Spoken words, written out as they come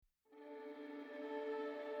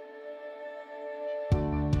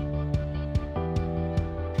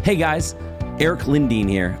Hey guys, Erik Lindeen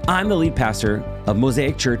here. I'm the lead pastor of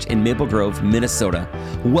Mosaic Church in Maple Grove, Minnesota.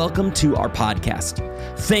 Welcome to our podcast.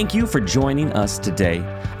 Thank you for joining us today.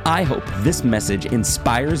 I hope this message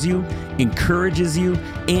inspires you, encourages you,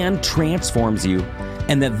 and transforms you,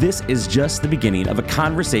 and that this is just the beginning of a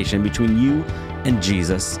conversation between you and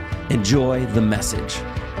Jesus. Enjoy the message.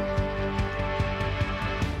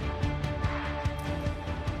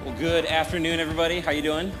 Well, good afternoon, everybody. How you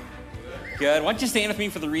doing? Good. Why don't you stand with me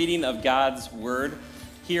for the reading of God's Word?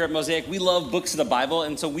 Here at Mosaic, we love books of the Bible,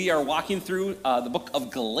 and so we are walking through the book of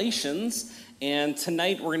Galatians, and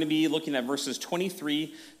tonight we're going to be looking at verses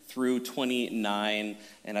 23 through 29,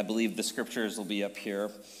 and I believe the scriptures will be up here.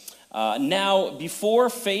 Now, before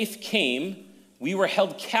faith came, we were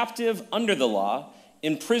held captive under the law,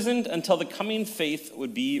 imprisoned until the coming faith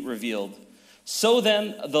would be revealed. So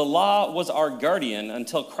then, the law was our guardian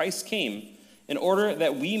until Christ came, in order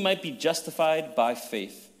that we might be justified by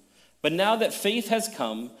faith. But now that faith has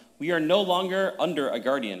come, we are no longer under a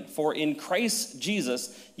guardian. For in Christ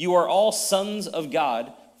Jesus, you are all sons of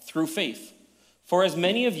God through faith. For as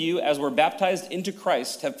many of you as were baptized into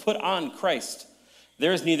Christ have put on Christ.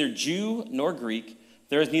 There is neither Jew nor Greek.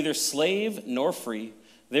 There is neither slave nor free.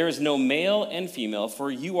 There is no male and female, for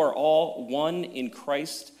you are all one in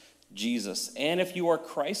Christ Jesus. And if you are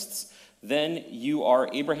Christ's, then you are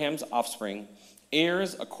Abraham's offspring,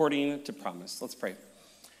 heirs according to promise. Let's pray.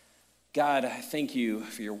 God, thank you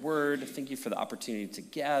for your word. Thank you for the opportunity to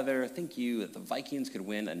gather. Thank you that the Vikings could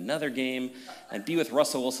win another game and be with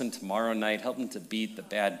Russell Wilson tomorrow night, help him to beat the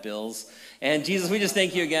bad Bills. And Jesus, we just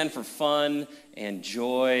thank you again for fun and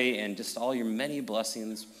joy and just all your many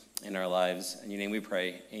blessings in our lives. In your name we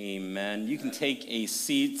pray, amen. You can take a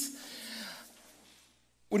seat.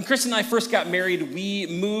 When Chris and I first got married, we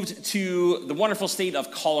moved to the wonderful state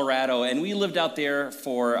of Colorado, and we lived out there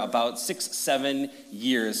for about 6-7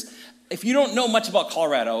 years. If you don't know much about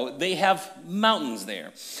Colorado, they have mountains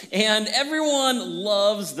there. And everyone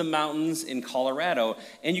loves the mountains in Colorado,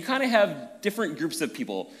 and you kind of have different groups of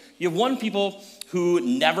people. You have one people who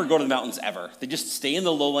never go to the mountains ever. They just stay in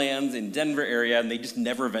the lowlands in Denver area, and they just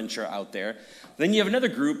never venture out there. Then you have another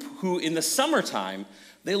group who, in the summertime,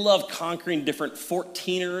 they love conquering different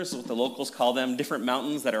 14ers, what the locals call them, different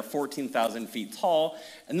mountains that are 14,000 feet tall.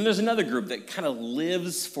 And then there's another group that kind of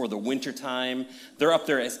lives for the wintertime. They're up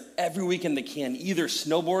there as every weekend they can, either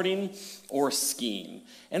snowboarding or skiing.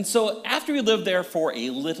 And so after we lived there for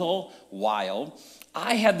a little while,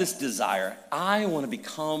 I had this desire. I want to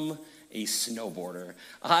become a snowboarder.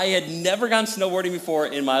 I had never gone snowboarding before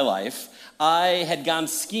in my life. I had gone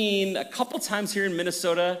skiing a couple times here in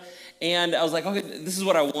Minnesota, and I was like, okay, this is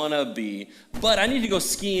what I want to be. But I need to go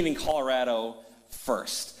skiing in Colorado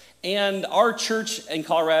first. And our church in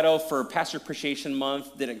Colorado for Pastor Appreciation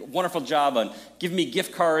Month did a wonderful job on giving me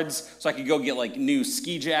gift cards so I could go get like new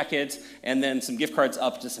ski jackets and then some gift cards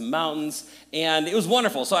up to some mountains. And it was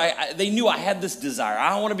wonderful. So they knew I had this desire.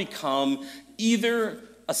 I want to become either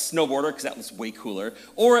a snowboarder, because that was way cooler,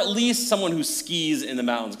 or at least someone who skis in the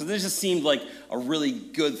mountains, because this just seemed like a really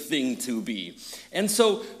good thing to be. And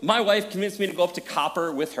so my wife convinced me to go up to Copper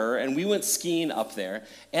with her, and we went skiing up there.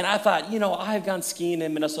 And I thought, I've gone skiing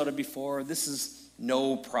in Minnesota before. This is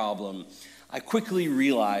no problem. I quickly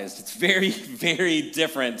realized it's very, very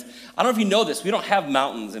different. I don't know if you know this. We don't have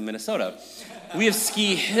mountains in Minnesota. We have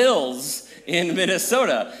ski hills in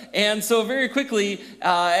Minnesota. And so very quickly,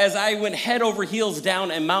 as I went head over heels down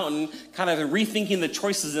a mountain, kind of rethinking the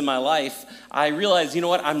choices in my life, I realized,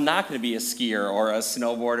 I'm not going to be a skier or a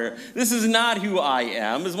snowboarder. This is not who I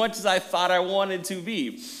am, as much as I thought I wanted to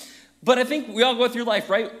be. But I think we all go through life,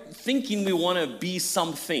 right, thinking we want to be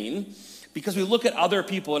something, because we look at other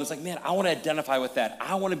people and it's like, man, I want to identify with that.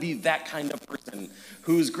 I want to be that kind of person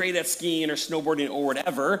who's great at skiing or snowboarding or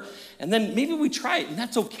whatever. And then maybe we try it, and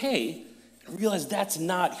that's okay. I realized that's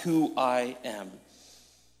not who I am.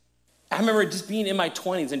 I remember just being in my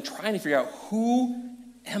 20s and trying to figure out, who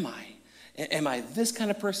am I? Am I this kind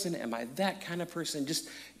of person? Am I that kind of person? Just,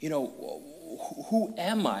 who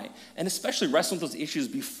am I? And especially wrestling with those issues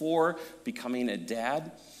before becoming a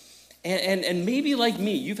dad. And maybe like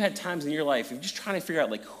me, you've had times in your life, you're just trying to figure out,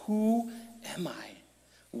 like, who am I?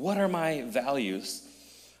 What are my values?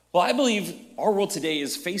 Well, I believe our world today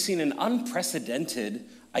is facing an unprecedented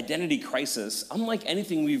identity crisis, unlike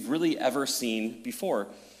anything we've really ever seen before.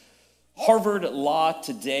 Harvard Law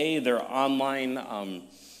Today, their online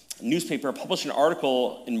newspaper, published an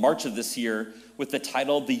article in March of this year with the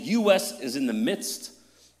title, "The U.S. is in the midst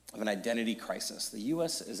of an identity crisis." The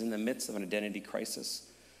U.S. is in the midst of an identity crisis.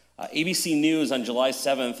 ABC News on July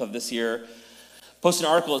 7th of this year posted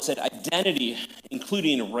an article that said, "Identity,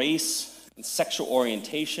 including race, sexual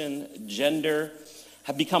orientation, gender,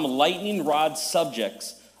 have become lightning rod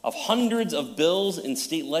subjects of hundreds of bills in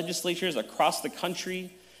state legislatures across the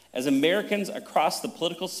country as Americans across the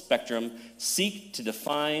political spectrum seek to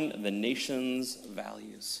define the nation's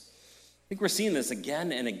values. I think we're seeing this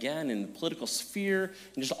again and again in the political sphere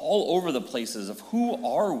and just all over the places of who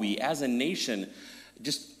are we as a nation?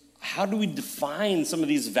 Just how do we define some of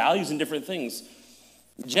these values and different things?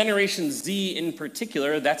 Generation Z in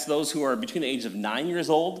particular, that's those who are between the age of 9 years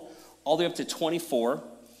old all the way up to 24,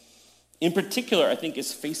 in particular, I think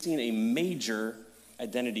is facing a major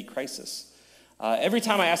identity crisis. Every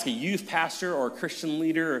time I ask a youth pastor or a Christian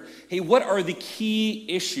leader, hey, what are the key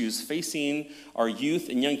issues facing our youth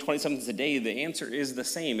and young 20-somethings today? The answer is the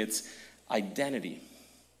same. It's identity.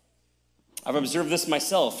 I've observed this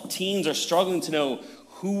myself. Teens are struggling to know,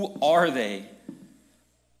 who are they?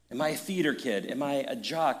 Am I a theater kid? Am I a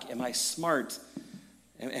jock? Am I smart?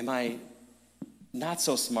 Am I not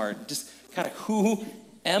so smart? Just kind of, who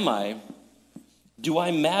am I? Do I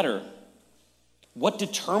matter? What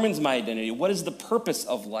determines my identity? What is the purpose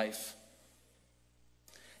of life?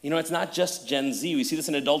 You know, it's not just Gen Z. We see this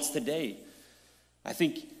in adults today. I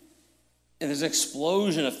think there's an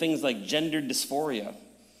explosion of things like gender dysphoria.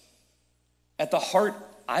 At the heart,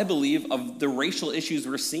 I believe, of the racial issues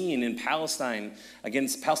we're seeing in Palestine,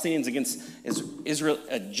 against Palestinians, against Israel,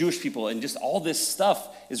 Jewish people, and just all this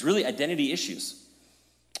stuff is really identity issues.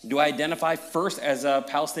 Do I identify first as a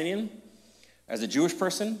Palestinian, as a Jewish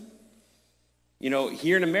person? You know,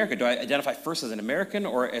 here in America, do I identify first as an American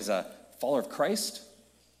or as a follower of Christ?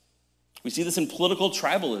 We see this in political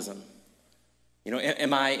tribalism. You know,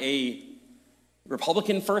 am I a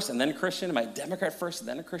Republican first and then Christian? Am I a Democrat first and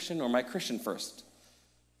then a Christian? Or am I Christian first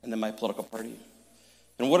and then my political party?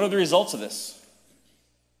 And what are the results of this?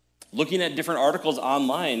 Looking at different articles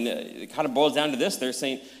online, it kind of boils down to this. They're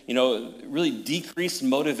saying, you know, really decreased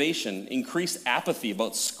motivation, increased apathy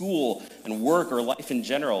about school and work or life in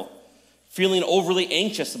general. Feeling overly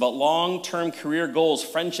anxious about long-term career goals,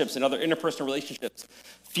 friendships, and other interpersonal relationships.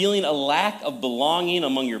 Feeling a lack of belonging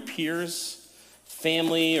among your peers,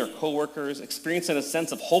 family, or coworkers. Experiencing a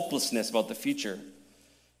sense of hopelessness about the future.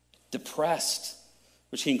 Depressed,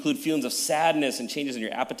 which can include feelings of sadness and changes in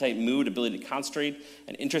your appetite, mood, ability to concentrate,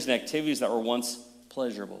 and interest in activities that were once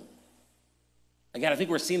pleasurable. Again, I think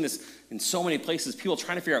we're seeing this in so many places. People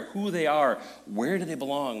trying to figure out who they are, where do they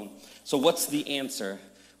belong. So what's the answer?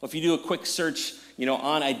 Well, if you do a quick search, you know,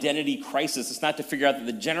 on identity crisis, it's not to figure out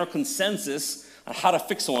the general consensus on how to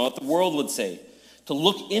fix one, what the world would say. To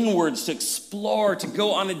look inwards, to explore, to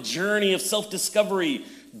go on a journey of self-discovery,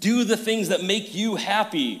 do the things that make you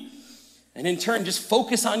happy, and in turn, just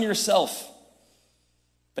focus on yourself.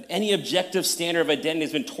 But any objective standard of identity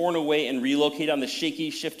has been torn away and relocated on the shaky,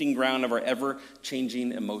 shifting ground of our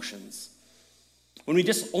ever-changing emotions. When we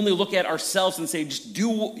just only look at ourselves and say, just do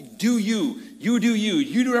you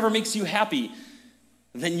do whatever makes you happy,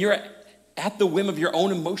 then you're at the whim of your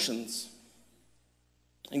own emotions.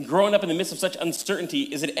 And growing up in the midst of such uncertainty,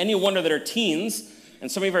 is it any wonder that our teens and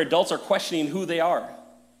so many of our adults are questioning who they are?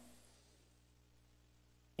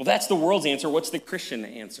 Well, that's the world's answer. What's the Christian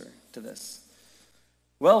answer to this?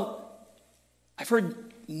 Well, I've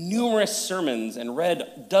heard numerous sermons and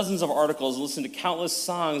read dozens of articles and listened to countless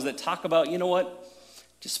songs that talk about, you know what?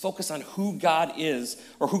 Just focus on who God is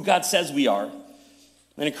or who God says we are.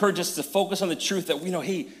 And encourage us to focus on the truth that we know,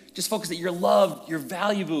 hey, just focus that you're loved, you're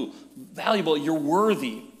valuable, you're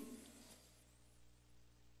worthy.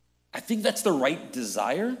 I think that's the right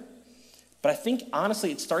desire, but I think,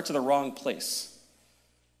 honestly, it starts at the wrong place.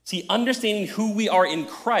 See, understanding who we are in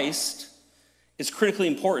Christ is critically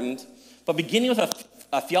important, but beginning with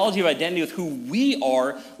a theology of identity with who we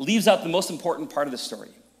are leaves out the most important part of the story.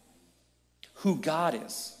 Who God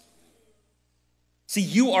is. See,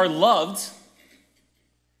 you are loved,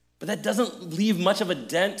 but that doesn't leave much of a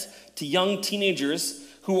dent to young teenagers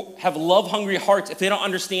who have love-hungry hearts if they don't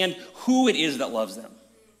understand who it is that loves them.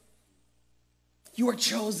 You are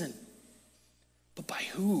chosen, but by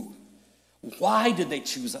who? Why did they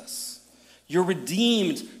choose us? You're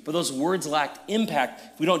redeemed, but those words lack impact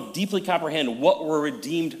if we don't deeply comprehend what we're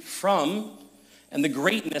redeemed from and the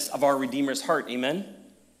greatness of our Redeemer's heart. Amen?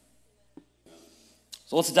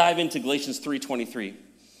 So let's dive into Galatians 3:23.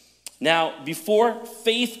 Now, before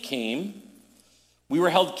faith came, we were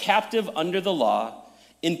held captive under the law,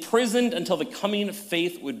 imprisoned until the coming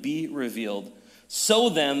faith would be revealed. So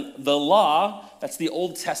then, the law, that's the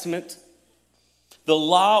Old Testament, the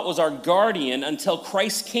law was our guardian until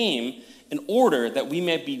Christ came in order that we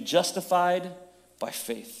may be justified by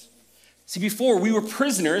faith. See, before we were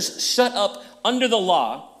prisoners shut up under the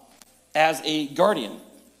law as a guardian.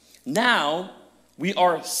 Now we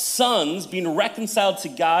are sons being reconciled to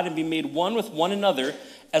God and being made one with one another,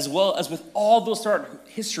 as well as with all those throughout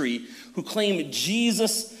history who claim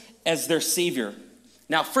Jesus as their Savior.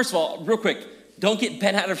 Now, first of all, real quick, don't get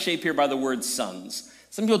bent out of shape here by the word sons.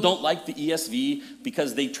 Some people don't like the ESV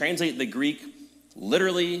because they translate the Greek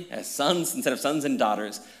literally as sons instead of sons and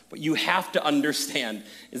daughters. But you have to understand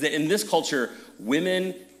is that in this culture,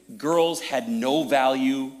 women, girls had no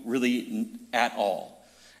value really at all.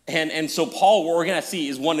 And so Paul, what we're going to see,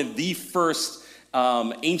 is one of the first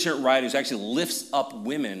ancient writers who actually lifts up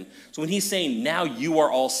women. So when he's saying, now you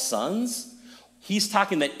are all sons, he's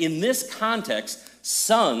talking that in this context,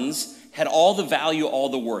 sons had all the value, all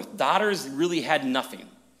the worth. Daughters really had nothing.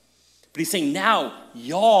 But he's saying, now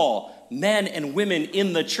y'all, men and women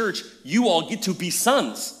in the church, you all get to be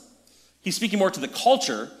sons. He's speaking more to the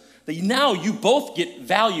culture, that now you both get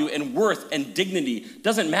value and worth and dignity.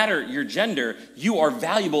 Doesn't matter your gender, you are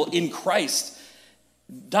valuable in Christ.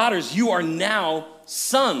 Daughters, you are now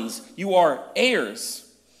sons. You are heirs.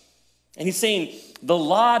 And he's saying the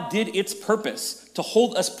law did its purpose to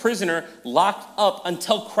hold us prisoner, locked up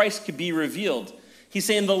until Christ could be revealed. He's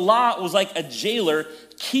saying the law was like a jailer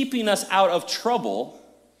keeping us out of trouble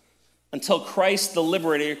until Christ, the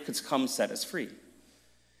liberator, could come set us free.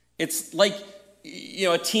 It's like,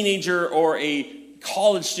 a teenager or a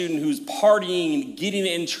college student who's partying, getting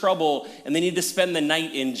in trouble, and they need to spend the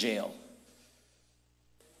night in jail.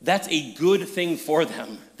 That's a good thing for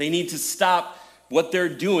them. They need to stop what they're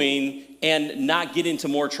doing and not get into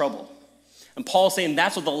more trouble. And Paul's saying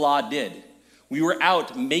that's what the law did. We were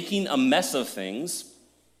out making a mess of things,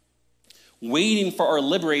 waiting for our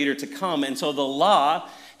liberator to come, and so the law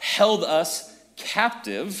held us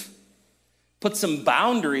captive, put some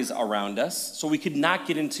boundaries around us so we could not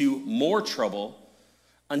get into more trouble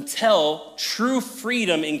until true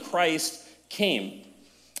freedom in Christ came.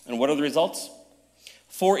 And what are the results?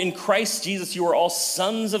 For in Christ Jesus you are all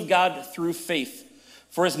sons of God through faith.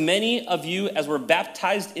 For as many of you as were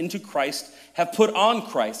baptized into Christ have put on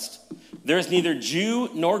Christ. There is neither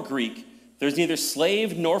Jew nor Greek. There is neither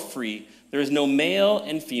slave nor free. There is no male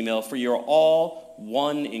and female, for you are all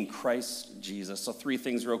one in Christ Jesus. So 3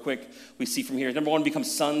 things real quick we see from here. Number 1, become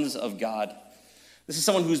sons of God. This is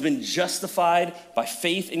someone who's been justified by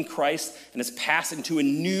faith in Christ and has passed into a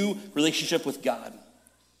new relationship with God.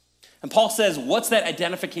 And Paul says, what's that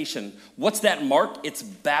identification? What's that mark? It's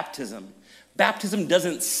baptism. Baptism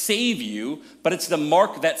doesn't save you, but it's the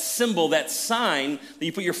mark, that symbol, that sign that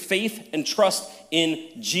you put your faith and trust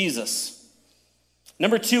in Jesus.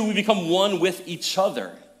 Number 2, we become one with each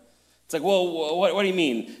other. It's like, well, what do you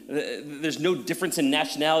mean? There's no difference in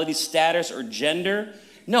nationality, status, or gender?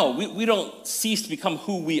 No, we don't cease to become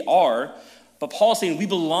who we are. But Paul's saying we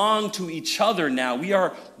belong to each other now. We are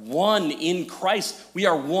one in Christ. We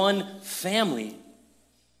are one family.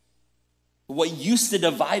 What used to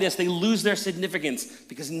divide us, they lose their significance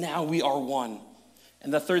because now we are one.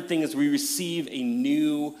 And the third thing is we receive a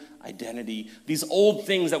new identity. These old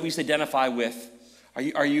things that we used to identify with,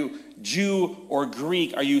 are you Jew or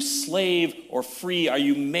Greek? Are you slave or free? Are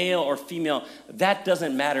you male or female? That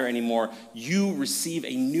doesn't matter anymore. You receive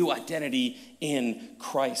a new identity in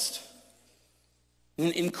Christ.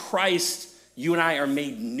 In Christ, you and I are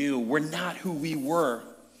made new. We're not who we were.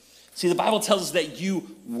 See, the Bible tells us that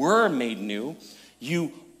you were made new.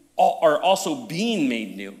 You are also being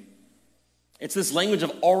made new. It's this language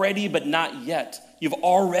of already but not yet. You've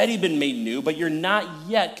already been made new, but you're not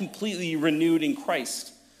yet completely renewed in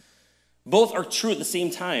Christ. Both are true at the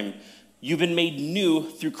same time. You've been made new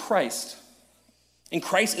through Christ. And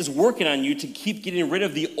Christ is working on you to keep getting rid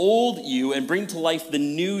of the old you and bring to life the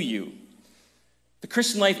new you. The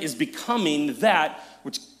Christian life is becoming that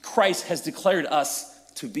which Christ has declared us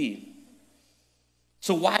to be.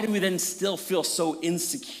 So why do we then still feel so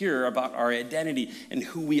insecure about our identity and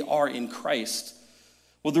who we are in Christ?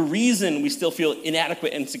 Well, the reason we still feel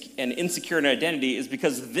inadequate and insecure in our identity is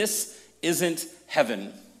because this isn't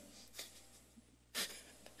heaven.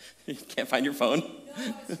 You can't find your phone?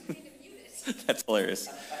 No, That's hilarious.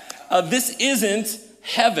 This isn't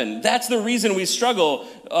heaven. That's the reason we struggle,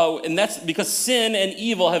 and that's because sin and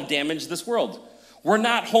evil have damaged this world. We're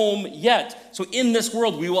not home yet. So in this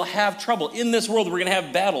world, we will have trouble. In this world, we're going to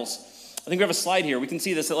have battles. I think we have a slide here. We can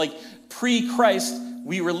see this, that like pre-Christ,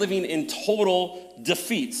 we were living in total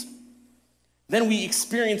defeat. Then we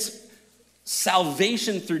experience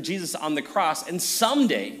salvation through Jesus on the cross, and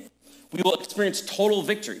someday we will experience total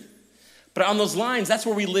victory. But on those lines, that's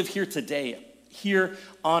where we live here today, here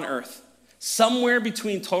on earth. Somewhere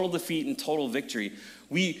between total defeat and total victory.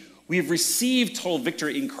 We We have received total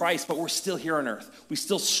victory in Christ, but we're still here on earth. We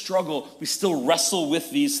still struggle. We still wrestle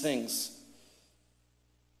with these things.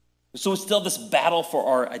 So it's still this battle for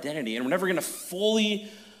our identity, and we're never going to fully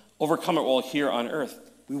overcome it while here on earth.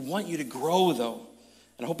 We want you to grow, though,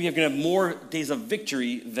 and I hope you're going to have more days of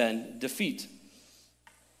victory than defeat.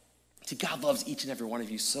 See, God loves each and every one of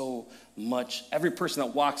you so much. Every person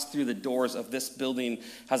that walks through the doors of this building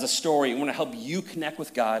has a story. We want to help you connect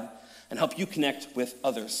with God and help you connect with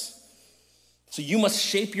others. So you must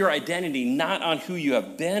shape your identity not on who you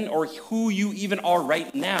have been or who you even are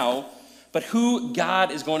right now, but who God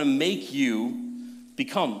is going to make you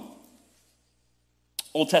become.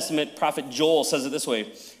 Old Testament prophet Joel says it this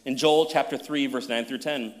way in Joel chapter 3, verse 9 through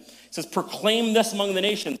 10. It says, proclaim this among the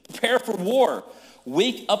nations, prepare for war.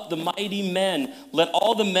 Wake up the mighty men. Let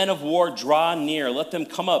all the men of war draw near. Let them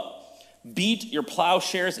come up. Beat your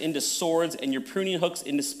plowshares into swords and your pruning hooks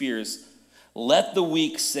into spears. Let the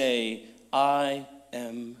weak say, I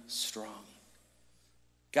am strong.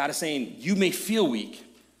 God is saying, you may feel weak,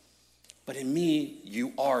 but in me,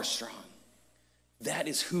 you are strong. That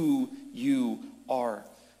is who you are.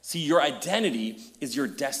 See, your identity is your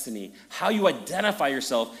destiny. How you identify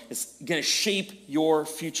yourself is going to shape your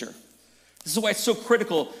future. This is why it's so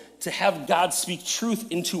critical to have God speak truth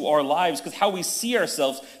into our lives, because how we see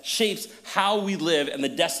ourselves shapes how we live and the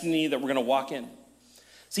destiny that we're going to walk in.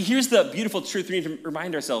 See, here's the beautiful truth we need to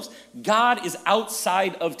remind ourselves. God is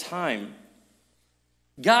outside of time.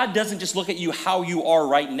 God doesn't just look at you how you are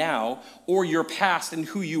right now or your past and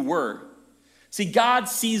who you were. See, God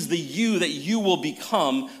sees the you that you will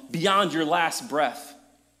become beyond your last breath.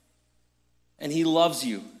 And he loves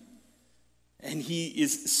you. And he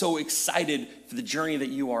is so excited for the journey that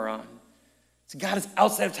you are on. So God is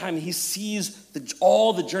outside of time, and he sees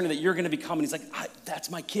all the journey that you're going to become. And he's like, that's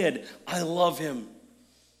my kid. I love him.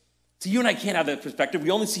 So you and I can't have that perspective. We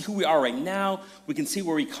only see who we are right now. We can see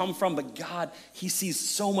where we come from. But God, he sees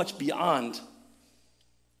so much beyond.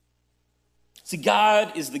 See,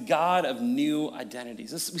 God is the God of new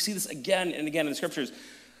identities. We see this again and again in the scriptures.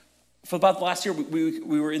 For about the last year,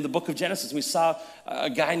 we were in the book of Genesis, and we saw a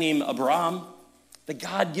guy named Abraham, that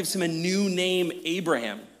God gives him a new name,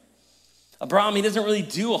 Abraham. Abraham, he doesn't really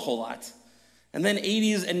do a whole lot. And then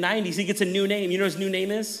 80s and 90s, he gets a new name. You know what his new name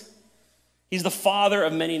is? He's the father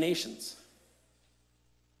of many nations.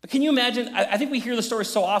 But can you imagine? I think we hear the story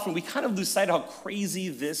so often, we kind of lose sight of how crazy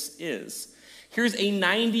this is. Here's a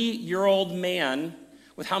 90-year-old man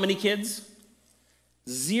with how many kids?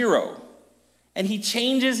 0. And he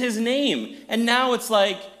changes his name. And now it's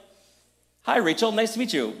like, hi, Rachel, nice to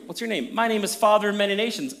meet you. What's your name? My name is Father of Many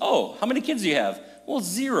Nations. Oh, how many kids do you have? Well,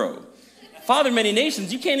 0. Father of Many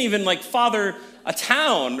Nations, you can't even like father a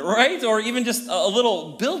town, right? Or even just a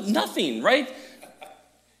little build, nothing, right?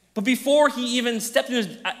 But before he even stepped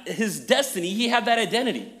into his destiny, he had that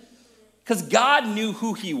identity. Because God knew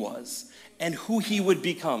who he was and who he would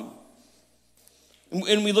become.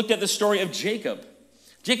 And we looked at the story of Jacob.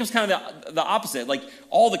 Jacob's kind of the opposite. Like,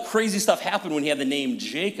 all the crazy stuff happened when he had the name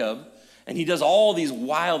Jacob, and he does all these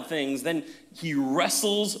wild things. Then he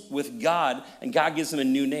wrestles with God, and God gives him a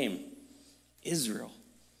new name, Israel.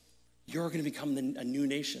 You're going to become a new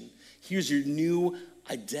nation. Here's your new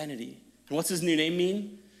identity. And what's his new name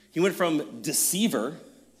mean? He went from deceiver,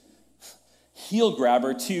 heel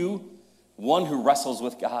grabber, to one who wrestles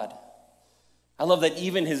with God. I love that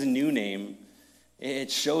even his new name,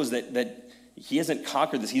 it shows that he hasn't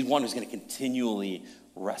conquered this. He's one who's going to continually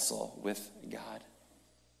wrestle with God.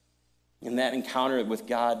 In that encounter with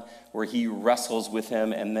God where he wrestles with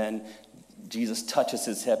him and then Jesus touches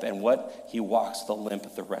his hip and what? He walks the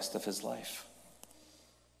limp the rest of his life.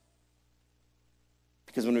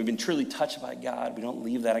 Because when we've been truly touched by God, we don't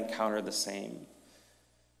leave that encounter the same.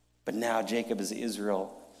 But now Jacob is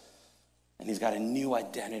Israel, and he's got a new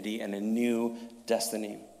identity and a new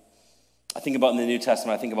destiny. I think about in the New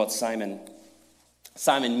Testament, I think about Simon.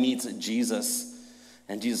 Simon meets Jesus,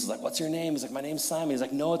 and Jesus is like, what's your name? He's like, my name's Simon. He's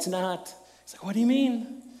like, no, it's not. He's like, what do you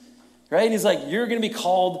mean? Right? And he's like, you're going to be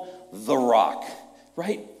called the Rock,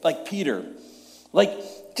 right? Like Peter. Like,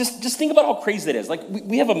 just think about how crazy that is. Like,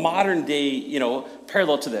 we have a modern day,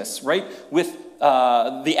 parallel to this, right? With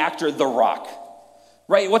the actor The Rock,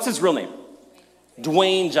 right? What's his real name?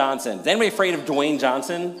 Dwayne Johnson. Is anybody afraid of Dwayne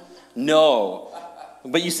Johnson? No.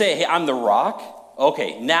 But you say, hey, I'm The Rock?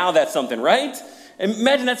 Okay, now that's something, right?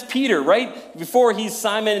 Imagine that's Peter, right? Before he's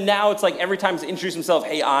Simon, and now it's like every time he's introduced himself,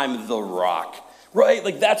 hey, I'm The Rock, right?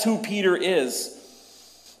 Like, that's who Peter is.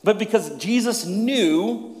 But because Jesus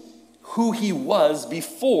knew who he was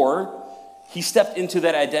before he stepped into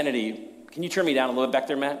that identity. Can you turn me down a little bit back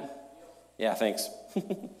there, Matt? Yeah, thanks.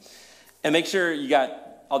 And make sure you got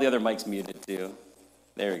All the other mics muted too.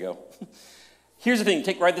 There we go. Here's the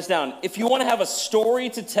thing, write this down. If you want to have a story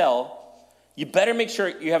to tell, you better make sure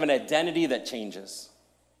you have an identity that changes.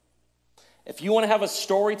 If you want to have a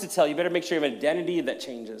story to tell, you better make sure you have an identity that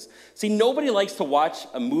changes. See, nobody likes to watch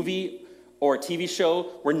a movie or a TV show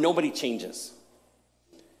where nobody changes.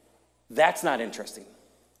 That's not interesting.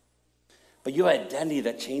 But you have an identity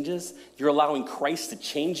that changes. You're allowing Christ to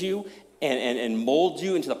change you and mold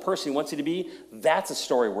you into the person he wants you to be. That's a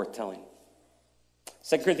story worth telling.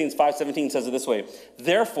 2 Corinthians 5:17 says it this way.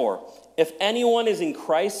 Therefore, if anyone is in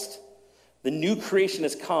Christ, the new creation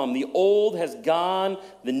has come. The old has gone.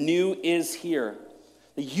 The new is here.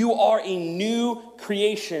 You are a new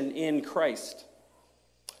creation in Christ.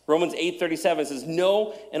 Romans 8:37 says,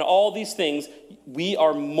 no, in all these things, we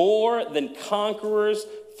are more than conquerors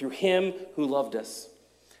through him who loved us.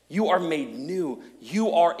 You are made new.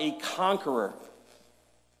 You are a conqueror.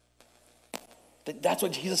 That's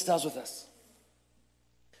what Jesus does with us.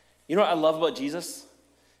 You know what I love about Jesus?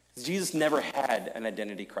 Jesus never had an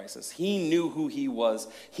identity crisis. He knew who he was.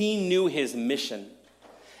 He knew his mission.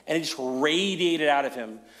 And it just radiated out of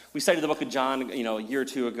him. We studied the book of John, a year or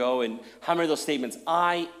two ago, and how many of those statements?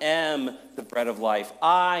 I am the bread of life.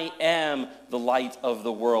 I am the light of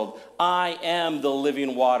the world. I am the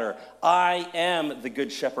living water. I am the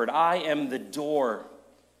good shepherd. I am the door.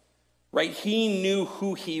 Right? He knew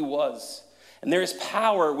who he was. And there is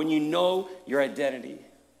power when you know your identity.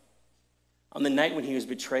 On the night when he was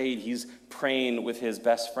betrayed, he's praying with his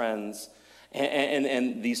best friends.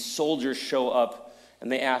 And these soldiers show up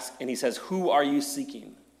and they ask, and he says, who are you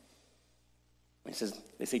seeking?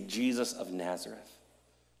 They say, Jesus of Nazareth.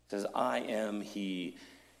 He says, I am he.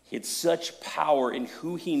 He had such power in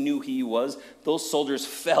who he knew he was. Those soldiers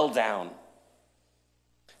fell down.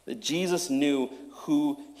 That Jesus knew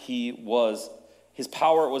who he was. His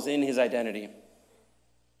power was in his identity.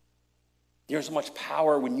 There's so much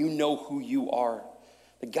power when you know who you are.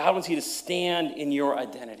 That God wants you to stand in your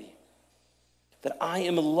identity. That I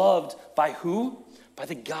am loved by who? By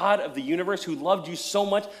the God of the universe who loved you so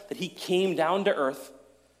much that he came down to earth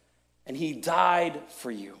and he died for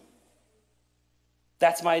you.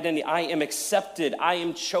 That's my identity. I am accepted. I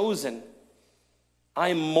am chosen. I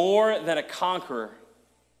am more than a conqueror.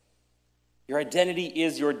 Your identity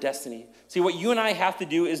is your destiny. See, what you and I have to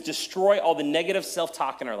do is destroy all the negative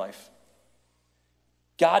self-talk in our life.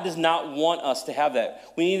 God does not want us to have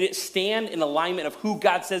that. We need to stand in alignment of who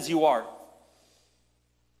God says you are.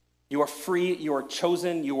 You are free, you are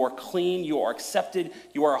chosen, you are clean, you are accepted,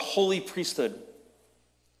 you are a holy priesthood.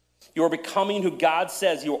 You are becoming who God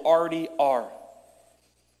says you already are.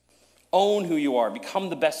 Own who you are. Become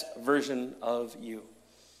the best version of you.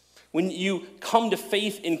 When you come to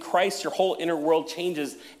faith in Christ, your whole inner world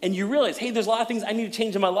changes, and you realize, hey, there's a lot of things I need to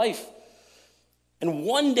change in my life. And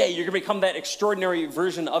one day you're going to become that extraordinary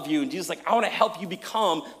version of you. And Jesus is like, I want to help you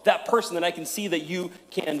become that person that I can see that you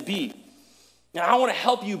can be. And I want to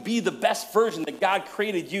help you be the best version that God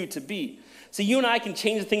created you to be. See, you and I can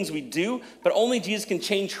change the things we do, but only Jesus can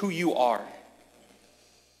change who you are.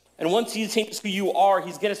 And once Jesus changes who you are,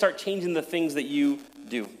 he's going to start changing the things that you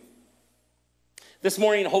do. This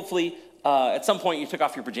morning, hopefully, at some point you took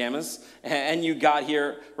off your pajamas and you got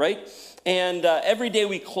here, right? And every day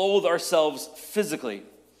we clothe ourselves physically.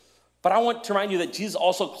 But I want to remind you that Jesus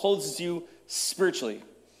also clothes you spiritually.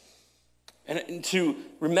 And to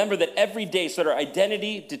remember that every day, so that our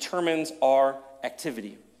identity determines our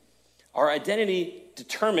activity. Our identity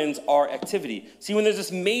determines our activity. See, when there's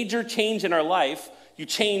this major change in our life, you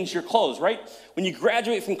change your clothes, right? When you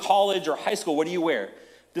graduate from college or high school, what do you wear?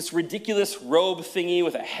 This ridiculous robe thingy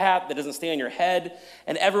with a hat that doesn't stay on your head.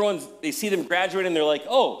 And they see them graduating and they're like,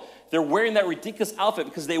 oh, they're wearing that ridiculous outfit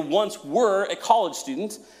because they once were a college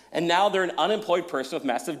student and now they're an unemployed person with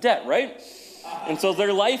massive debt, right? And so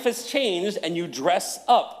their life has changed and you dress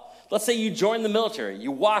up. Let's say you join the military.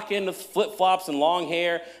 You walk in with flip-flops and long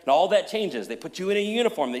hair and all that changes. They put you in a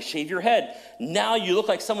uniform. They shave your head. Now you look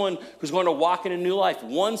like someone who's going to walk in a new life.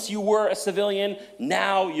 Once you were a civilian,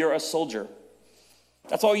 now you're a soldier.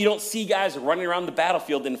 That's why you don't see guys running around the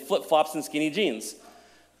battlefield in flip-flops and skinny jeans.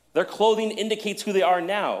 Their clothing indicates who they are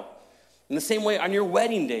now. In the same way, on your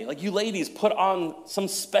wedding day, like you ladies put on some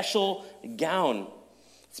special gown.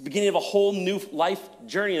 It's the beginning of a whole new life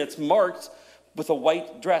journey that's marked with a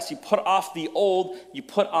white dress. You put off the old, you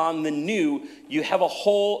put on the new. You have a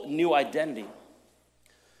whole new identity.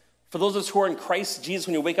 For those of us who are in Christ Jesus,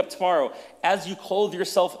 when you wake up tomorrow, as you clothe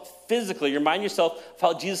yourself physically, you remind yourself of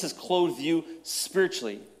how Jesus has clothed you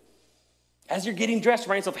spiritually. As you're getting dressed,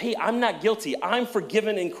 remind yourself, hey, I'm not guilty. I'm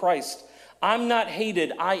forgiven in Christ. I'm not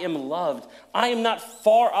hated, I am loved. I am not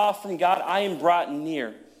far off from God, I am brought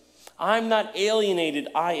near. I'm not alienated,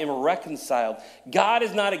 I am reconciled. God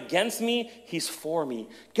is not against me, he's for me.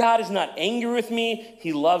 God is not angry with me,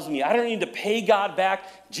 he loves me. I don't need to pay God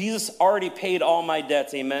back. Jesus already paid all my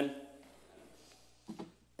debts, amen?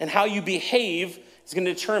 And how you behave is going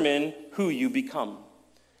to determine who you become.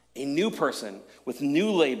 A new person with new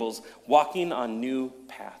labels, walking on new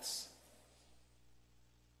paths.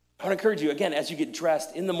 I want to encourage you, again, as you get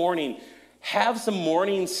dressed in the morning, have some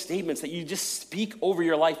morning statements that you just speak over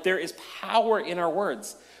your life. There is power in our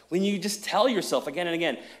words. When you just tell yourself again and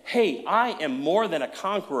again, hey, I am more than a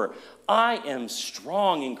conqueror. I am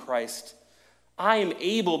strong in Christ. I am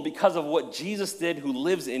able because of what Jesus did who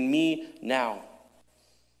lives in me now.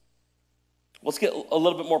 Let's get a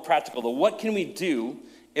little bit more practical, though. What can we do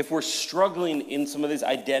if we're struggling in some of these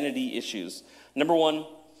identity issues? Number one,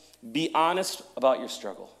 be honest about your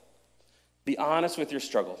struggle. Be honest with your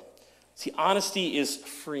struggle. See, honesty is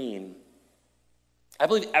freeing. I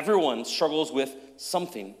believe everyone struggles with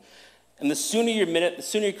something. And the sooner you admit it, the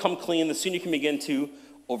sooner you come clean, the sooner you can begin to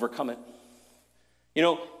overcome it. You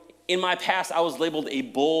know, in my past, I was labeled a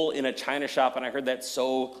bull in a china shop, and I heard that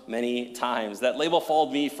so many times. That label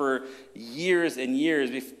followed me for years and years.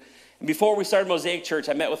 Before we started Mosaic Church,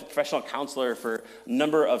 I met with a professional counselor for a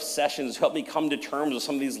number of sessions to help me come to terms with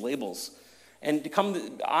some of these labels and to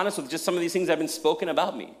come honest with just some of these things that have been spoken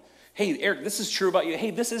about me. Hey, Eric, this is true about you.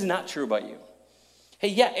 Hey, this is not true about you. Hey,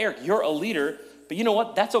 yeah, Eric, you're a leader, but you know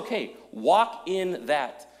what? That's okay. Walk in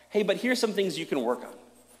that. Hey, but here's some things you can work on.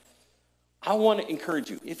 I want to encourage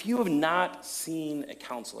you. If you have not seen a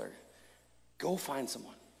counselor, go find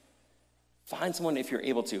someone. Find someone if you're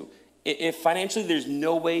able to. If financially there's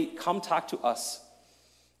no way, come talk to us.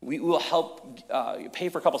 We will help pay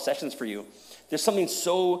for a couple sessions for you. There's something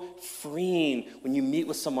so freeing when you meet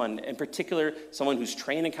with someone, in particular, someone who's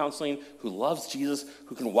trained in counseling, who loves Jesus,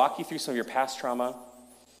 who can walk you through some of your past trauma.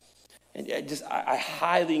 And I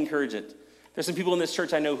highly encourage it. There's some people in this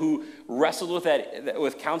church I know who wrestled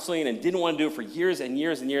with counseling and didn't want to do it for years and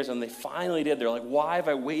years and years, and they finally did. They're like, why have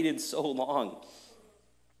I waited so long?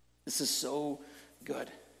 This is so good.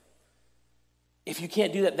 If you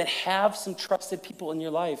can't do that, then have some trusted people in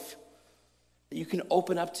your life that you can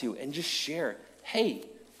open up to and just share. Hey,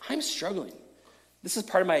 I'm struggling. This is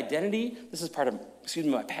part of my identity. This is part of,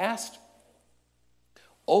 my past.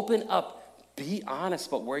 Open up. Be honest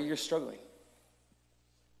about where you're struggling.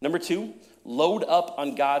 Number two, load up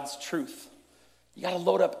on God's truth. You got to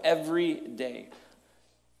load up every day.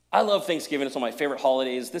 I love Thanksgiving. It's one of my favorite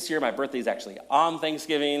holidays. This year, my birthday is actually on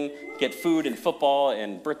Thanksgiving. Get food and football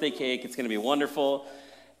and birthday cake. It's going to be wonderful.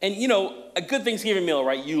 And, a good Thanksgiving meal,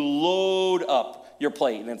 right? You load up your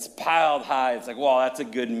plate, and it's piled high. It's like, wow, that's a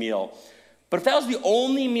good meal. But if that was the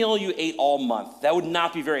only meal you ate all month, that would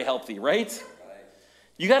not be very healthy, right?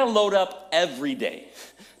 You got to load up every day.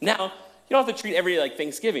 Now, you don't have to treat every day like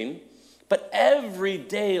Thanksgiving, but every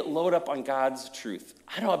day load up on God's truth.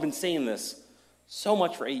 I know I've been saying this so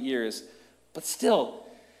much for 8 years, but still,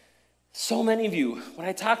 so many of you, when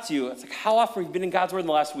I talk to you, it's like, how often have you been in God's Word in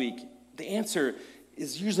the last week? The answer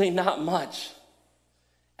is usually not much.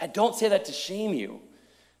 I don't say that to shame you,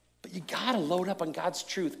 but you got to load up on God's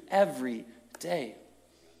truth every day.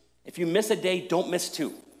 If you miss a day, don't miss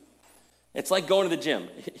two. It's like going to the gym.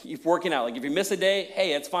 You're working out. Like if you miss a day,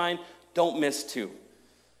 hey, it's fine. Don't miss two.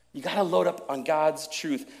 You got to load up on God's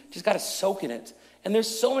truth. You just got to soak in it. And there's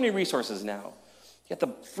so many resources now. You got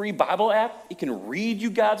the free Bible app. You can read you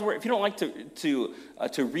God's Word. If you don't like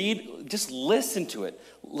to read, just listen to it.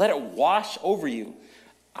 Let it wash over you.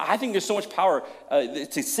 I think there's so much power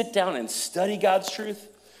to sit down and study God's truth.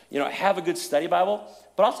 Have a good study Bible,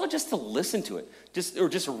 but also just to listen to it.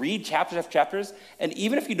 Just read chapters after chapters. And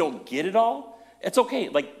even if you don't get it all, it's okay.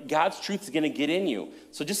 Like God's truth is going to get in you.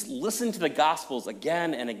 So just listen to the Gospels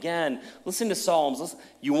again and again. Listen to Psalms.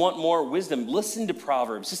 You want more wisdom, listen to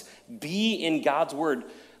Proverbs. Just be in God's Word.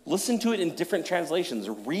 Listen to it in different translations.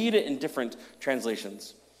 Read it in different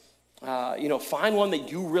translations. Find one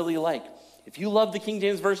that you really like. If you love the King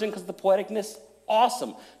James Version because of the poeticness,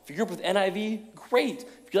 awesome. If you grew up with NIV, great.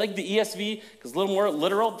 If you like the ESV because it's a little more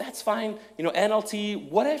literal, that's fine. NLT,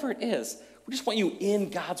 whatever it is. We just want you in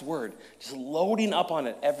God's Word, just loading up on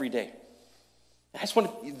it every day. I just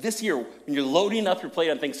want this year, when you're loading up your plate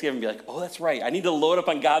on Thanksgiving, be like, oh, that's right. I need to load up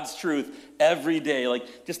on God's truth every day.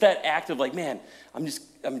 Like just that act of like, man, I'm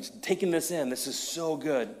just taking this in. This is so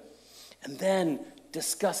good. And then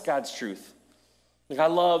discuss God's truth. Like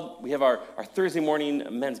we have our Thursday morning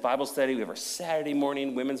men's Bible study. We have our Saturday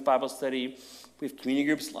morning women's Bible study. We have community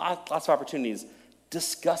groups, lots of opportunities.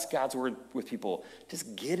 Discuss God's word with people.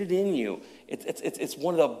 Just get it in you. It's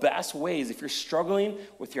one of the best ways. If you're struggling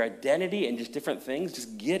with your identity and just different things,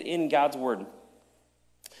 just get in God's word.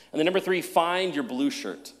 And then number 3, find your blue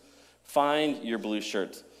shirt. Find your blue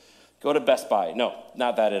shirt. Go to Best Buy. No,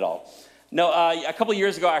 not that at all. No, a couple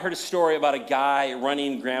years ago, I heard a story about a guy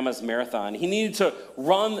running Grandma's marathon. He needed to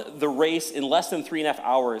run the race in less than 3.5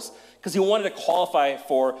 hours because he wanted to qualify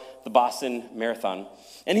for the Boston Marathon.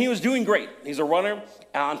 And he was doing great. He's a runner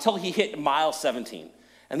until he hit mile 17.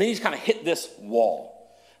 And then he's kind of hit this wall.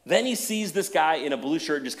 Then he sees this guy in a blue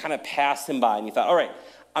shirt just kind of pass him by. And he thought, all right,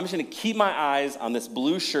 I'm just going to keep my eyes on this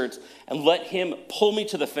blue shirt and let him pull me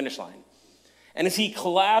to the finish line. And as he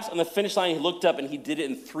collapsed on the finish line, he looked up and he did it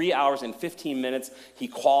in 3 hours and 15 minutes. He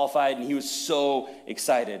qualified and he was so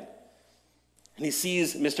excited. And he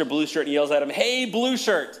sees Mr. Blue Shirt and he yells at him, "Hey, Blue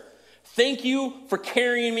Shirt, thank you for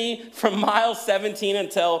carrying me from mile 17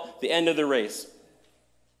 until the end of the race."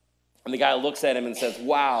 And the guy looks at him and says,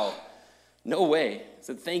 "Wow, no way." He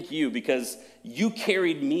said, "Thank you, because you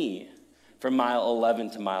carried me from mile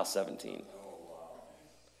 11 to mile 17.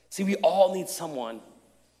 See, we all need someone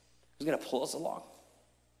who's going to pull us along,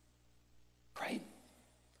 right?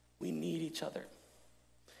 We need each other.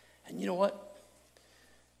 And you know what?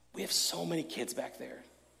 We have so many kids back there,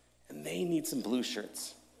 and they need some blue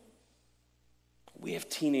shirts. We have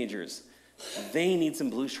teenagers. They need some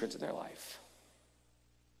blue shirts in their life.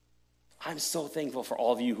 I'm so thankful for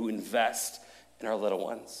all of you who invest in our little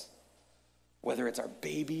ones, whether it's our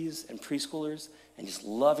babies and preschoolers and just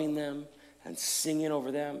loving them and singing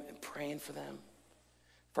over them and praying for them.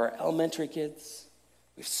 For our elementary kids,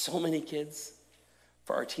 we have so many kids.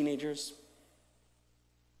 For our teenagers.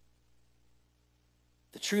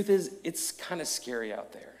 The truth is, it's kind of scary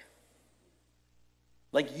out there.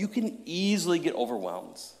 Like, you can easily get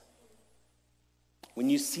overwhelmed when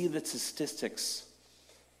you see the statistics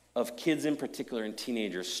of kids in particular and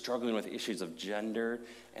teenagers struggling with issues of gender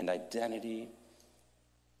and identity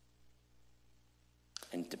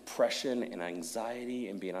and depression and anxiety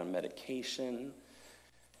and being on medication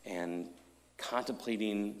and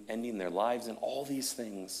contemplating ending their lives and all these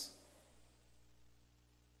things.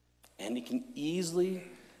 And it can easily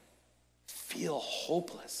feel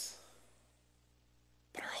hopeless.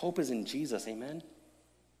 But our hope is in Jesus, amen?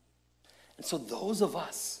 And so those of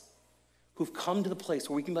us who've come to the place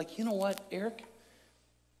where we can be like, you know what, Eric?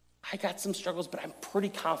 I got some struggles, but I'm pretty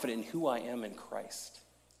confident in who I am in Christ.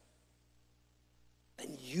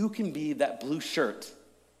 Then you can be that blue shirt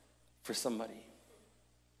for somebody.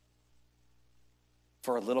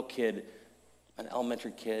 For a little kid, an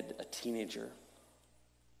elementary kid, a teenager.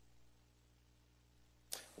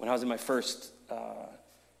 When I was in my first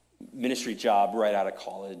ministry job right out of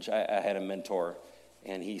college, I had a mentor,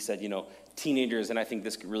 and he said, teenagers, and I think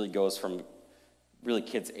this really goes from really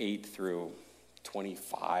kids 8 through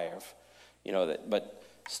 25, but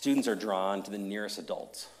students are drawn to the nearest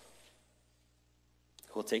adult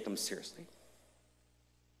who will take them seriously,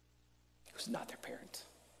 who's not their parent.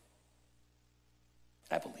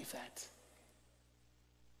 I believe that.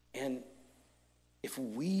 And if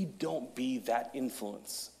we don't be that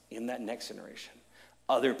influence in that next generation,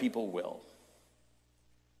 other people will.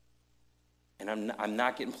 And I'm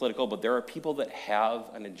not getting political, but there are people that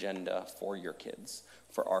have an agenda for your kids,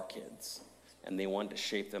 for our kids, and they want to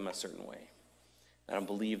shape them a certain way. And I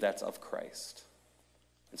believe that's of Christ.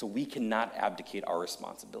 And so we cannot abdicate our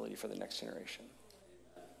responsibility for the next generation.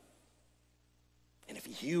 And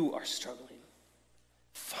if you are struggling,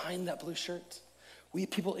 find that blue shirt. We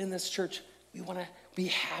people in this church, we want to be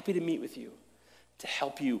happy to meet with you, to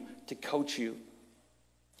help you, to coach you,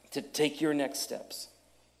 to take your next steps.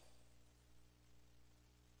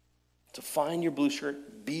 To find your blue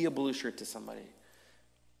shirt, be a blue shirt to somebody.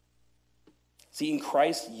 See, in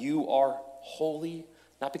Christ, you are holy,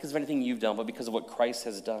 not because of anything you've done, but because of what Christ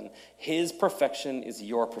has done. His perfection is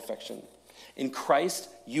your perfection. In Christ,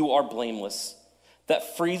 you are blameless.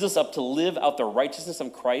 That frees us up to live out the righteousness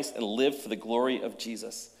of Christ and live for the glory of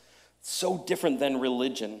Jesus. So different than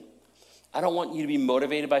religion. I don't want you to be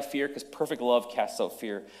motivated by fear, because perfect love casts out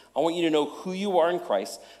fear. I want you to know who you are in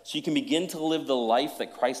Christ so you can begin to live the life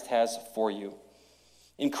that Christ has for you.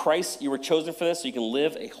 In Christ, you were chosen for this so you can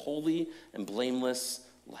live a holy and blameless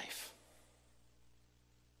life.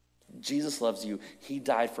 Jesus loves you. He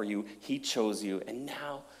died for you. He chose you. And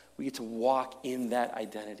now we get to walk in that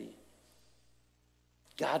identity.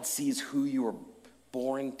 God sees who you were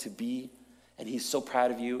born to be, and he's so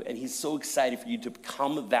proud of you, and he's so excited for you to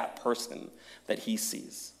become that person that he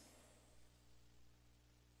sees.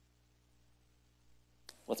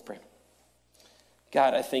 Let's pray.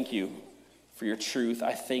 God, I thank you for your truth.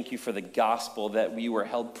 I thank you for the gospel, that we were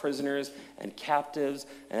held prisoners and captives,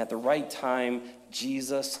 and at the right time,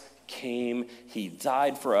 Jesus came. He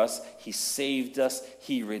died for us. He saved us.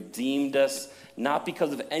 He redeemed us, not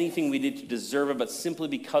because of anything we did to deserve it, but simply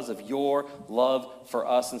because of your love for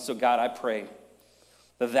us. And so, God, I pray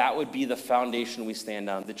that that would be the foundation we stand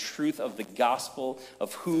on, the truth of the gospel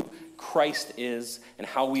of who Christ is and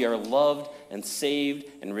how we are loved and saved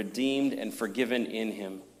and redeemed and forgiven in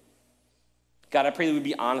him. God, I pray that we'd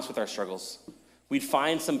be honest with our struggles. We'd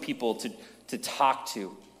find some people to talk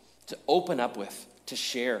to open up with, to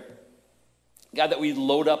share. God, that we'd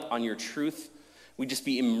load up on your truth. We'd just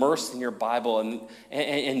be immersed in your Bible,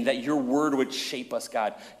 and that your word would shape us,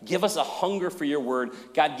 God. Give us a hunger for your word.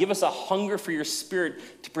 God, give us a hunger for your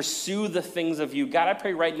spirit to pursue the things of you. God, I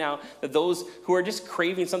pray right now that those who are just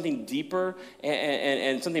craving something deeper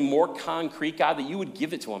and something more concrete, God, that you would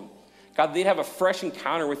give it to them. God, they'd have a fresh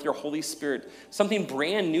encounter with your Holy Spirit, something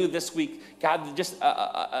brand new this week. God, just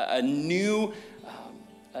a new,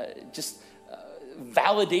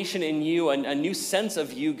 validation in you, a new sense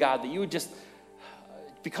of you, God, that you would just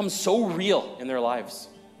become so real in their lives.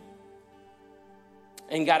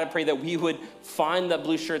 And God, I pray that we would find that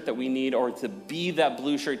blue shirt that we need, or to be that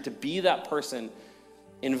blue shirt, to be that person,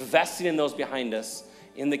 investing in those behind us,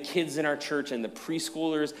 in the kids in our church, and the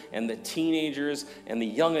preschoolers, and the teenagers, and the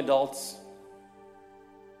young adults.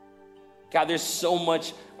 God, there's so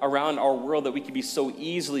much around our world that we could be so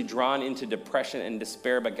easily drawn into depression and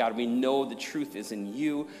despair, but God, we know the truth is in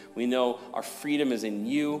you. We know our freedom is in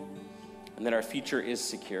you, and that our future is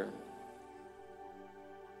secure.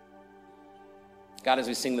 God, as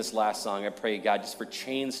we sing this last song, I pray, God, just for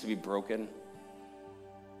chains to be broken.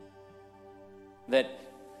 That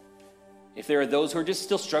if there are those who are just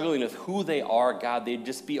still struggling with who they are, God, they'd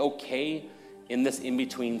just be okay in this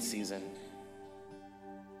in-between season.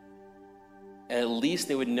 And at least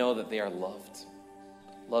they would know that they are loved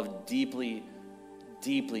deeply,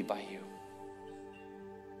 deeply by you.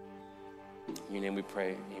 In your name we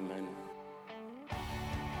pray, amen.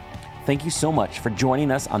 Thank you so much for joining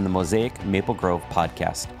us on the Mosaic Maple Grove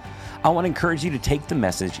podcast. I want to encourage you to take the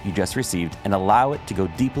message you just received and allow it to go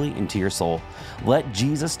deeply into your soul. Let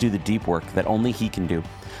Jesus do the deep work that only he can do.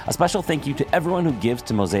 A special thank you to everyone who gives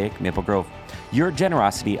to Mosaic Maple Grove. Your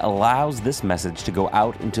generosity allows this message to go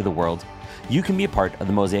out into the world. You can be a part of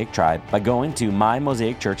the Mosaic tribe by going to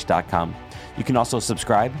mymosaicchurch.com. You can also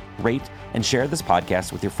subscribe, rate, and share this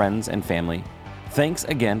podcast with your friends and family. Thanks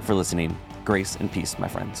again for listening. Grace and peace, my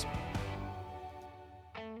friends.